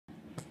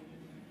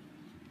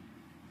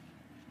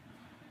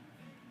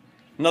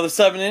Another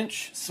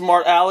 7-inch,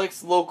 Smart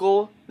Alex,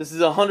 local. This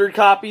is 100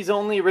 copies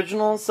only,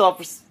 original. Sold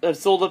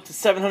up to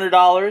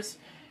 $700.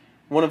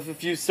 One of a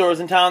few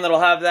stores in town that'll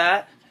have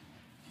that.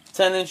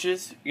 10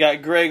 inches. You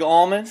got Greg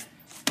Allman.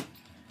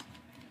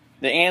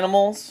 The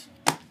Animals.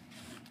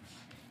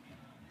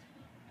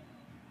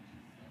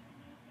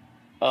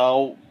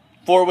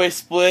 Four-way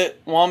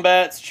split.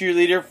 Wombats,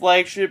 Cheerleader,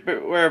 Flagship,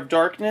 Beware of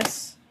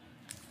Darkness.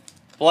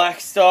 Black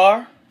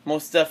Star,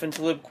 Most Def and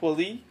Talib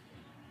Kweli.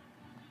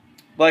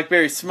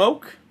 Blackberry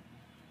Smoke.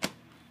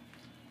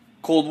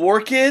 Cold War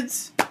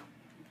Kids.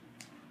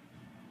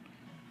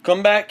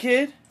 Comeback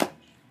Kid.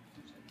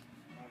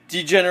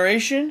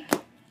 Degeneration.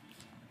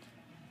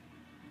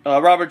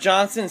 Robert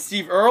Johnson,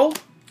 Steve Earle.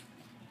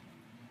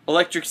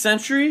 Electric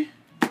Century.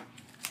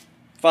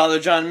 Father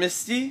John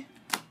Misty.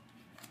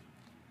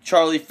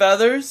 Charlie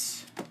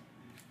Feathers.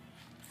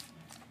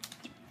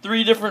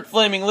 3 different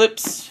Flaming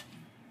Lips.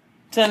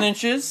 10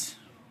 inches.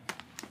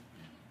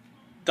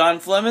 Don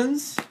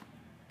Flemons.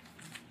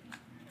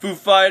 Foo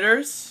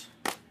Fighters.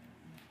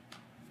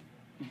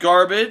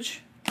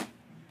 Garbage.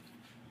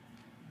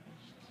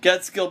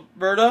 Getz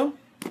Gilberto.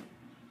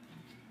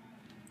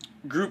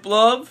 Group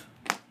Love.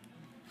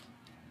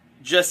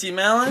 Jesse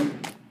Malin.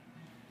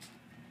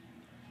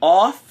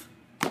 Off.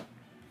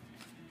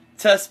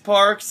 Tess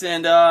Parks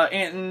and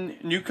Anton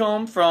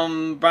Newcomb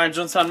from Brian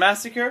Jonestown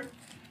Massacre.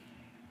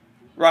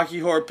 Rocky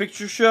Horror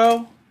Picture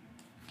Show.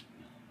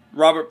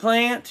 Robert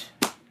Plant.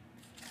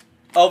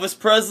 Elvis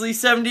Presley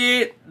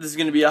 78. This is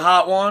going to be a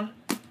hot one.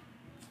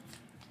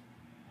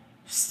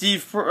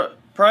 Steve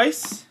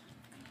Price.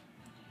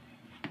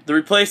 The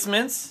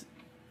Replacements.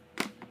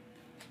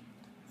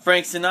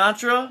 Frank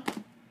Sinatra.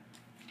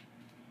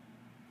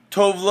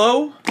 Tove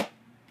Lo.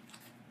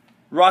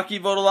 Rocky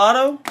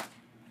Vodolato.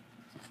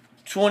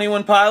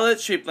 21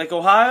 Pilots, Shaped Like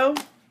Ohio.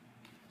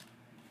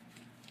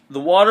 The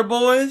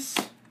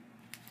Waterboys.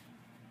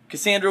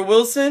 Cassandra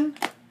Wilson.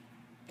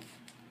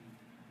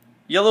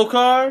 Yellow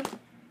Card.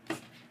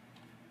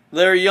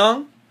 Larry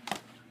Young.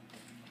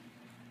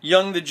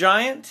 Young the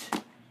Giant.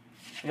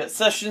 We got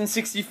Session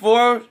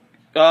 64.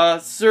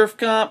 Surf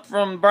Comp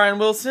from Brian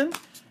Wilson.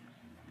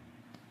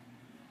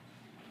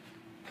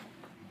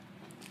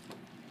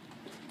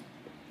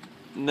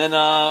 And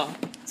then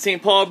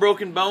St. Paul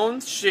Broken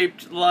Bones,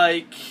 Shaped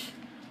Like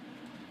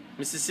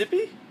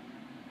Mississippi?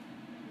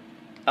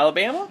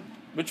 Alabama?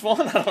 Which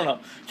one? I don't know.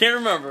 Can't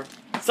remember.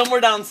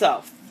 Somewhere down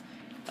south.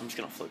 I'm just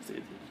going to flip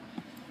through.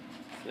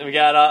 Then we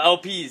got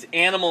LPs.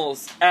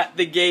 Animals, At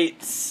the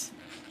Gates,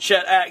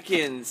 Chet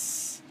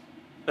Atkins,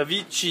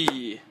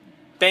 Avicii,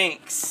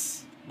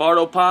 Banks,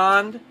 Bardo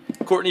Pond,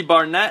 Courtney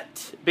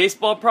Barnett,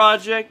 Baseball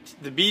Project,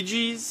 The Bee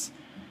Gees,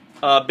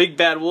 Big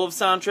Bad Wolf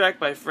soundtrack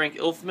by Frank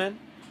Ilfman,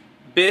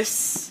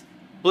 Biss,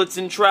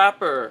 Blitzen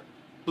Trapper,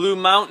 Blue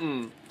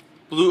Mountain,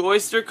 Blue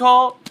Oyster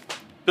Cult,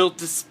 Built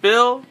to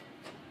Spill,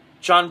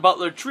 John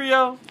Butler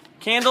Trio,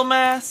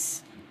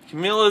 Candlemass,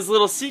 Camilla's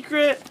Little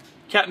Secret,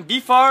 Captain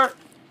Beefheart,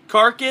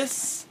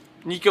 Carcass,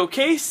 Nico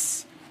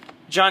Case,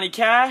 Johnny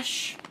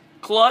Cash,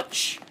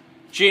 Clutch,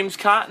 James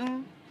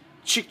Cotton,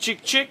 Chick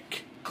Chick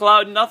Chick,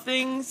 Cloud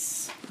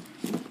Nothings,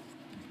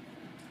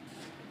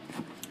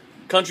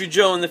 Country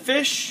Joe and the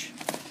Fish,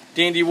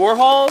 Dandy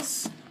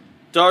Warhols,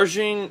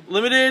 Darjeeling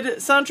Limited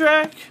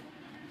soundtrack,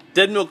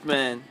 Dead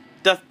Milkmen,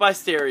 Death by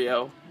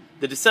Stereo,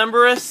 The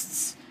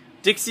Decemberists,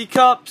 Dixie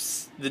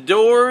Cups, The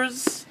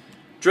Doors,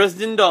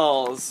 Dresden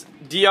Dolls,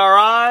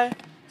 DRI,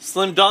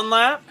 Slim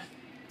Dunlap,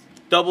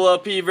 double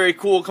LP, very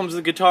cool, comes with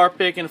a guitar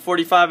pick and a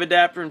 45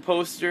 adapter and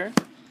poster.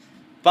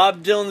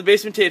 Bob Dylan The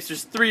Basement Tapes,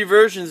 there's 3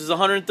 versions, there's a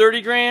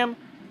 130 gram,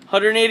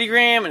 180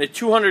 gram, and a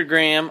 200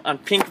 gram on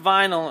pink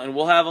vinyl, and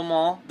we'll have them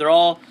all. They're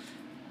all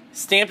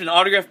stamped and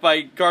autographed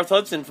by Garth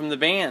Hudson from the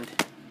band.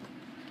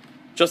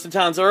 Justin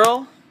Townes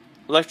Earl,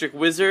 Electric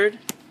Wizard,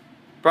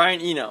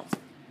 Brian Eno,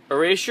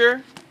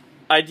 Erasure,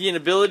 ID and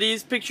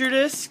Abilities picture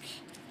disc,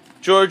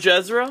 George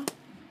Ezra,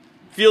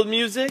 Field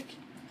Music,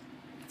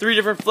 3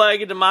 different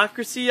Flag of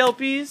Democracy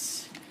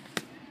LPs,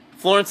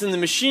 Florence and the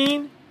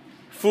Machine,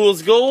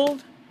 Fool's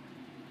Gold,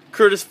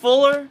 Curtis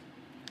Fuller,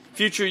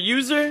 Future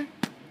User,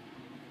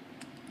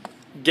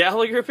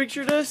 Gallagher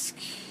picture disc,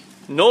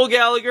 Noel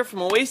Gallagher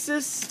from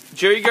Oasis,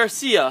 Jerry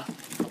Garcia,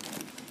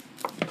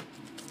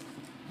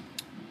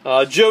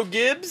 Joe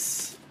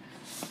Gibbs,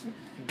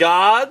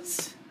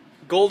 Gods,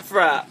 Gold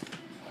Frap,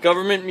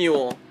 Government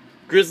Mule,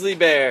 Grizzly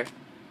Bear,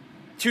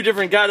 2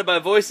 different Guided by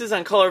Voices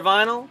on color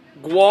vinyl,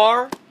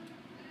 Guar,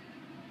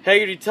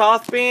 Haggerty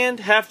Toth Band,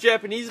 Half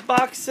Japanese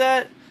box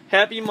set,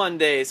 Happy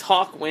Mondays,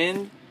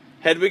 Hawkwind,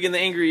 Hedwig and the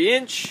Angry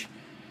Inch,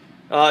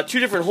 2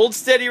 different Hold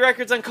Steady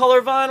records on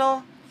color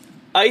vinyl,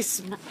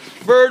 Ice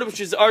Bird, which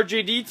is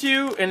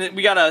RJD2, and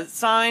we got a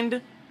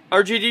signed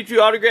RJD2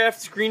 autographed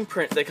screen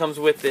print that comes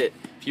with it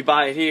if you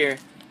buy it here.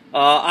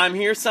 I'm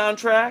Here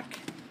soundtrack,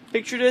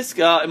 picture disc,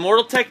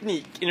 Immortal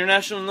Technique,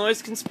 International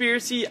Noise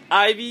Conspiracy,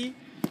 Ivy,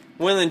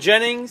 Waylon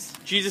Jennings,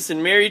 Jesus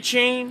and Mary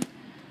Chain,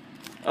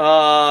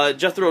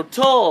 Jethro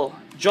Tull,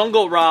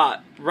 Jungle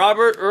Rot,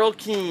 Robert Earl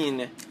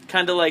Keen,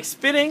 Kinda Like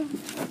Spitting,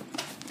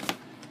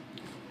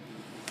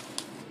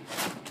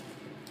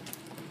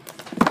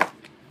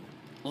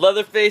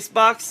 Leatherface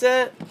box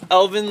set,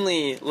 Elvin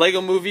Lee,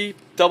 Lego Movie,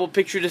 double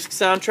picture disc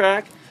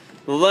soundtrack,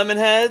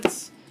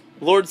 Lemonheads,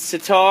 Lord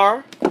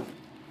Sitar,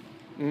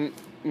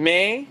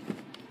 May,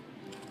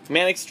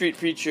 Manic Street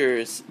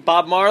Preachers,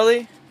 Bob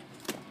Marley,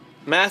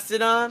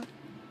 Mastodon,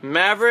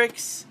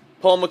 Mavericks,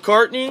 Paul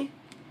McCartney,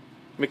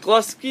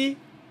 McCluskey,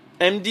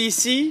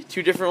 MDC,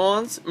 two different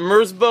ones,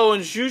 Merzbow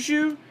and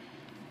Juju,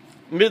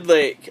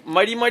 Midlake,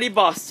 Mighty Mighty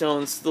Boss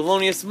Tones,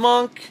 Thelonious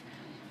Monk,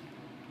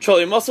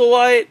 Charlie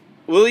Musselwhite,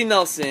 Willie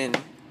Nelson,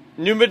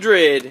 New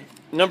Madrid,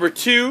 number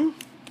 2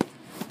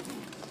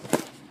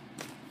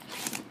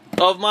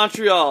 of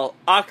Montreal,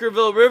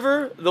 Ockerville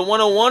River, The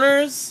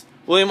 101ers,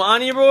 William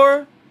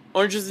Onyeabor,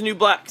 Orange is the New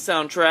Black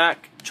soundtrack,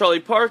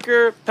 Charlie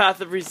Parker,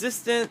 Path of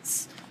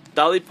Resistance,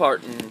 Dolly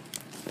Parton,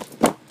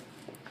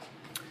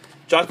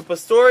 Jaco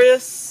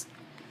Pastorius,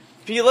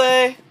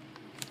 Pele,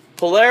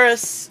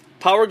 Polaris,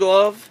 Power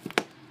Glove,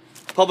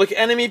 Public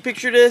Enemy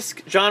picture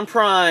disc, John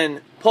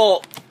Prine,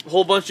 Pulp, a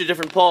whole bunch of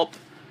different Pulp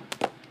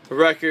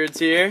records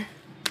here,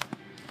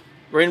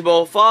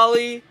 Rainbow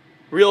Folly,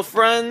 Real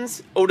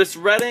Friends, Otis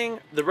Redding,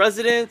 The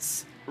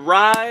Residents,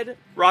 Ride,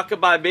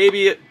 Rockabye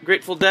Baby,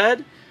 Grateful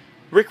Dead,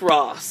 Rick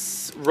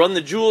Ross, Run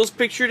the Jewels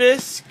picture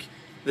disc,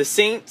 The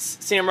Saints,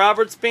 Sam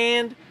Roberts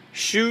Band,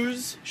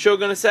 Shoes,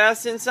 Shogun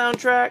Assassin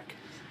soundtrack,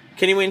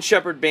 Kenny Wayne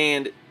Shepherd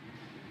Band,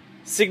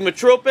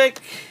 Sigmatropic,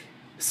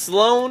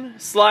 Sloan,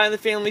 Sly and the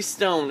Family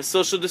Stone,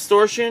 Social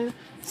Distortion,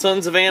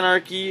 Sons of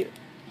Anarchy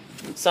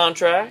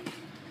soundtrack,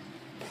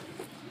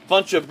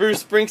 bunch of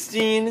Bruce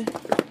Springsteen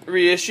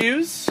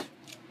reissues,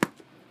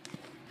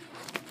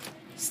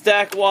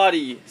 Stack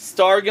Waddy,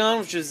 Stargun,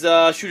 which is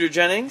Shooter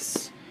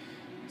Jennings,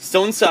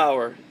 Stone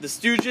Sour, The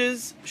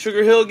Stooges,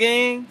 Sugar Hill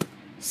Gang,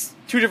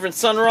 two different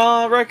Sun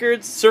Ra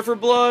records, Surfer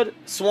Blood,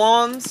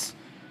 Swans,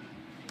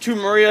 two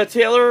Maria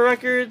Taylor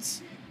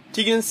records,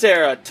 Tegan and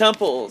Sarah,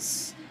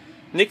 Temples,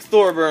 Nick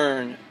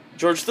Thorburn,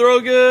 George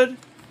Thorogood,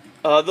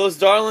 Those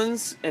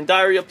Darlings and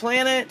Diarrhea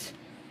Planet,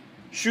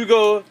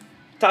 Shugo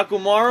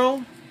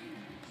Takumaru,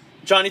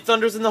 Johnny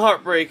Thunders and the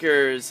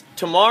Heartbreakers,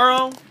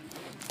 Tomorrow,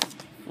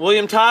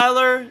 William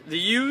Tyler, The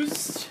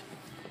Used,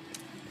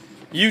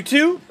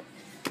 U2,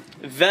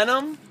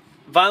 Venom,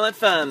 Violent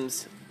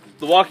Femmes,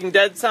 The Walking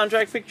Dead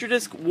soundtrack picture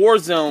disc,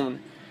 Warzone,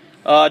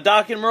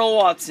 Doc and Merle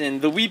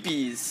Watson, The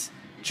Weepies,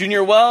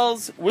 Junior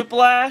Wells,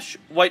 Whiplash,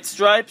 White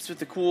Stripes with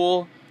the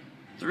cool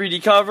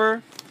 3D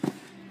cover,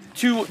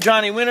 two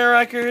Johnny Winter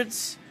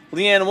records,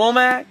 Leanne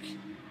Womack,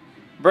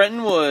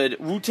 Brenton Wood,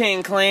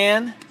 Wu-Tang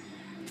Clan,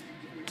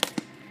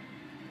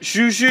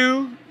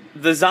 Shushu,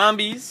 The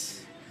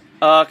Zombies,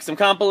 some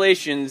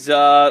compilations,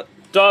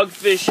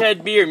 Dogfish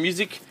Head Beer,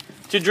 Music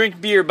to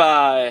Drink Beer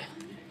by.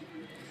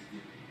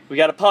 We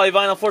got a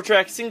polyvinyl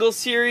 4-track single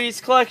series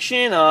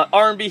collection,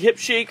 R&B Hip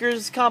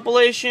Shakers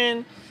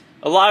compilation,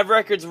 Alive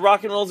Records,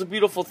 Rock and Roll's a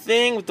Beautiful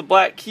Thing with the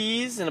Black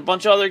Keys and a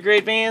bunch of other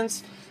great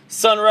bands,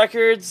 Sun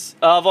Records,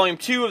 Volume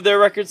 2 of their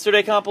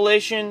Recordstoreday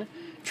compilation,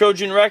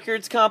 Trojan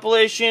Records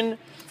compilation,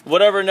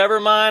 Whatever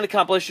Nevermind, a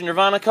compilation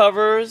Nirvana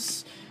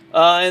covers,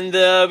 and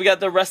we got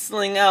the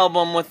wrestling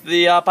album with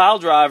the pile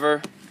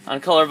driver on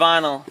color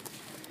vinyl.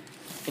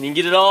 And you can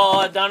get it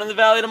all down in the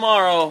valley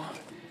tomorrow.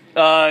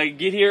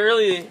 Get here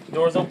early.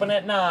 Doors open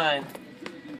at 9.